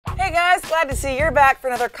Hey guys, glad to see you're back for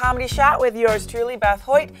another comedy shot with yours truly, Beth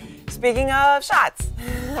Hoyt. Speaking of shots,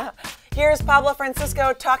 here's Pablo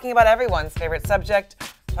Francisco talking about everyone's favorite subject,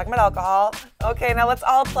 talking about alcohol. Okay, now let's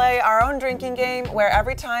all play our own drinking game where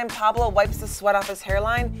every time Pablo wipes the sweat off his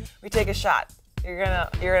hairline, we take a shot. You're gonna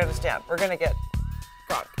understand. We're gonna get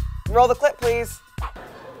drunk. Roll the clip, please.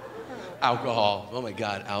 Alcohol. Oh my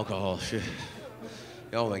God, alcohol. Shit.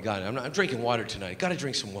 Oh my God, I'm drinking water tonight. Gotta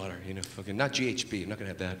drink some water, you know, fucking, not GHB, I'm not gonna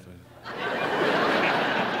have that.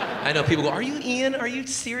 I know people go, are you Ian? Are you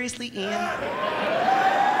seriously Ian?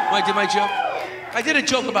 Well, I did my joke. I did a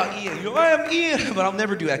joke about Ian. You know, I am Ian, but I'll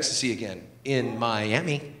never do ecstasy again in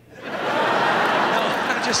Miami. No,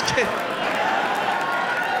 I'm just kidding.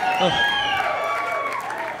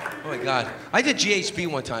 Oh my God. I did GHB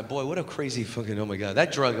one time. Boy, what a crazy fucking, oh my God.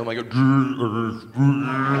 That drug, oh my God.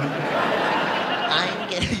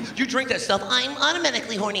 You drink that stuff, I'm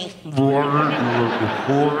automatically horny.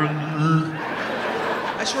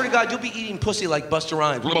 I swear to God, you'll be eating pussy like Busta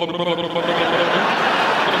Rhymes. Put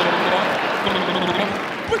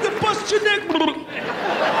the bust your neck.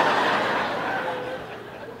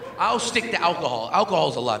 I'll stick to alcohol.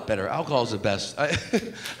 Alcohol's a lot better. Alcohol's the best.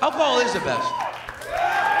 Alcohol is the best.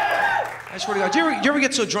 I swear to God, did you ever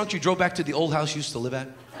get so drunk you drove back to the old house you used to live at?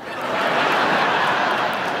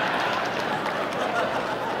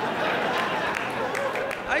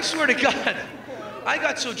 I swear to God, I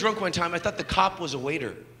got so drunk one time I thought the cop was a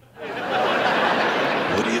waiter.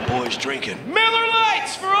 What are you boys drinking? Miller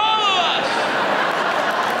Lights for all of us!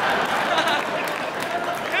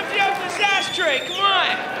 Empty out this ashtray, come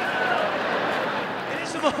on! It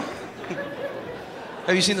is the most...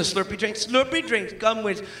 Have you seen the Slurpee drinks? Slurpee drinks come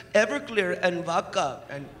with Everclear and vodka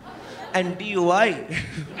and DUI.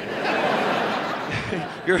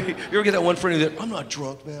 You ever get that one friend that, I'm not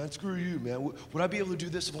drunk, man, screw you, man. Would I be able to do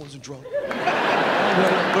this if I wasn't drunk? Would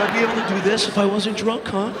I be able to do this if I wasn't drunk,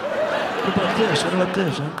 huh? What about this? What about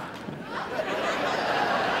this, huh?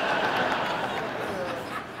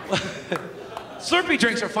 Slurpee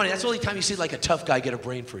drinks are funny. That's the only time you see like a tough guy get a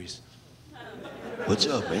brain freeze. What's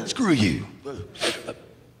up, man? Screw you.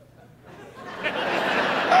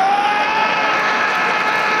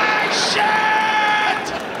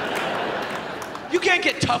 You can't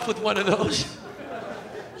get tough with one of those.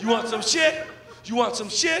 You want some shit? You want some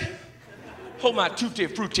shit? Hold my tutti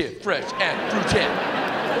frutti, fresh and fruity.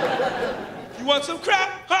 You want some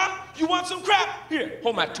crap, huh? You want some crap? Here,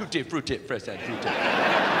 hold my tutti frutti, fresh and fruity.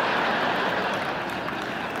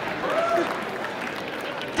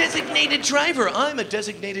 Designated driver. I'm a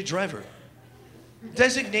designated driver.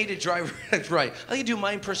 Designated driver, that's right. I can do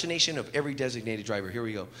my impersonation of every designated driver. Here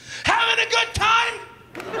we go. Having a good time?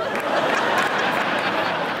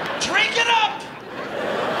 Drink it up!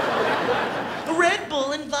 Red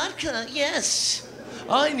Bull and vodka, yes.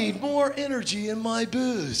 I need more energy in my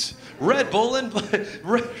booze. Red Bull and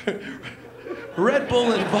Red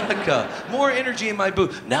Bull and vodka. More energy in my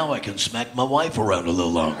booze. Now I can smack my wife around a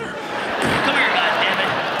little longer. Come here, goddammit.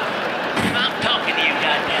 I'm talking to you,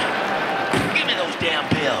 goddammit. Give me those damn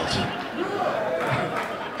pills.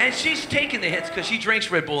 And she's taking the hits because she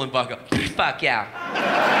drinks Red Bull and vodka. Fuck yeah.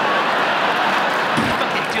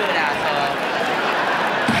 Fucking do it, asshole.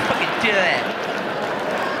 Fucking do it.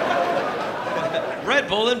 Red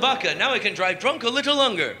Bull and vodka. Now I can drive drunk a little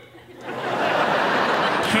longer.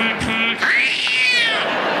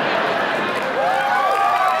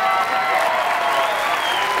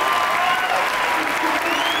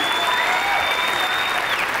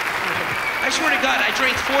 I swear to God, I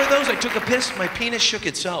drank 4 of those, I took a piss, my penis shook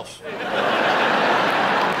itself.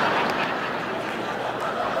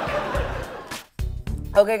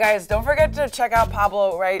 Okay guys, don't forget to check out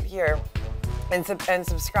Pablo right here and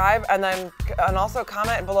subscribe, and also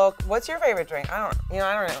comment below what's your favorite drink. I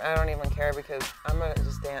don't even care because I'm gonna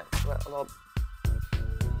just dance a little.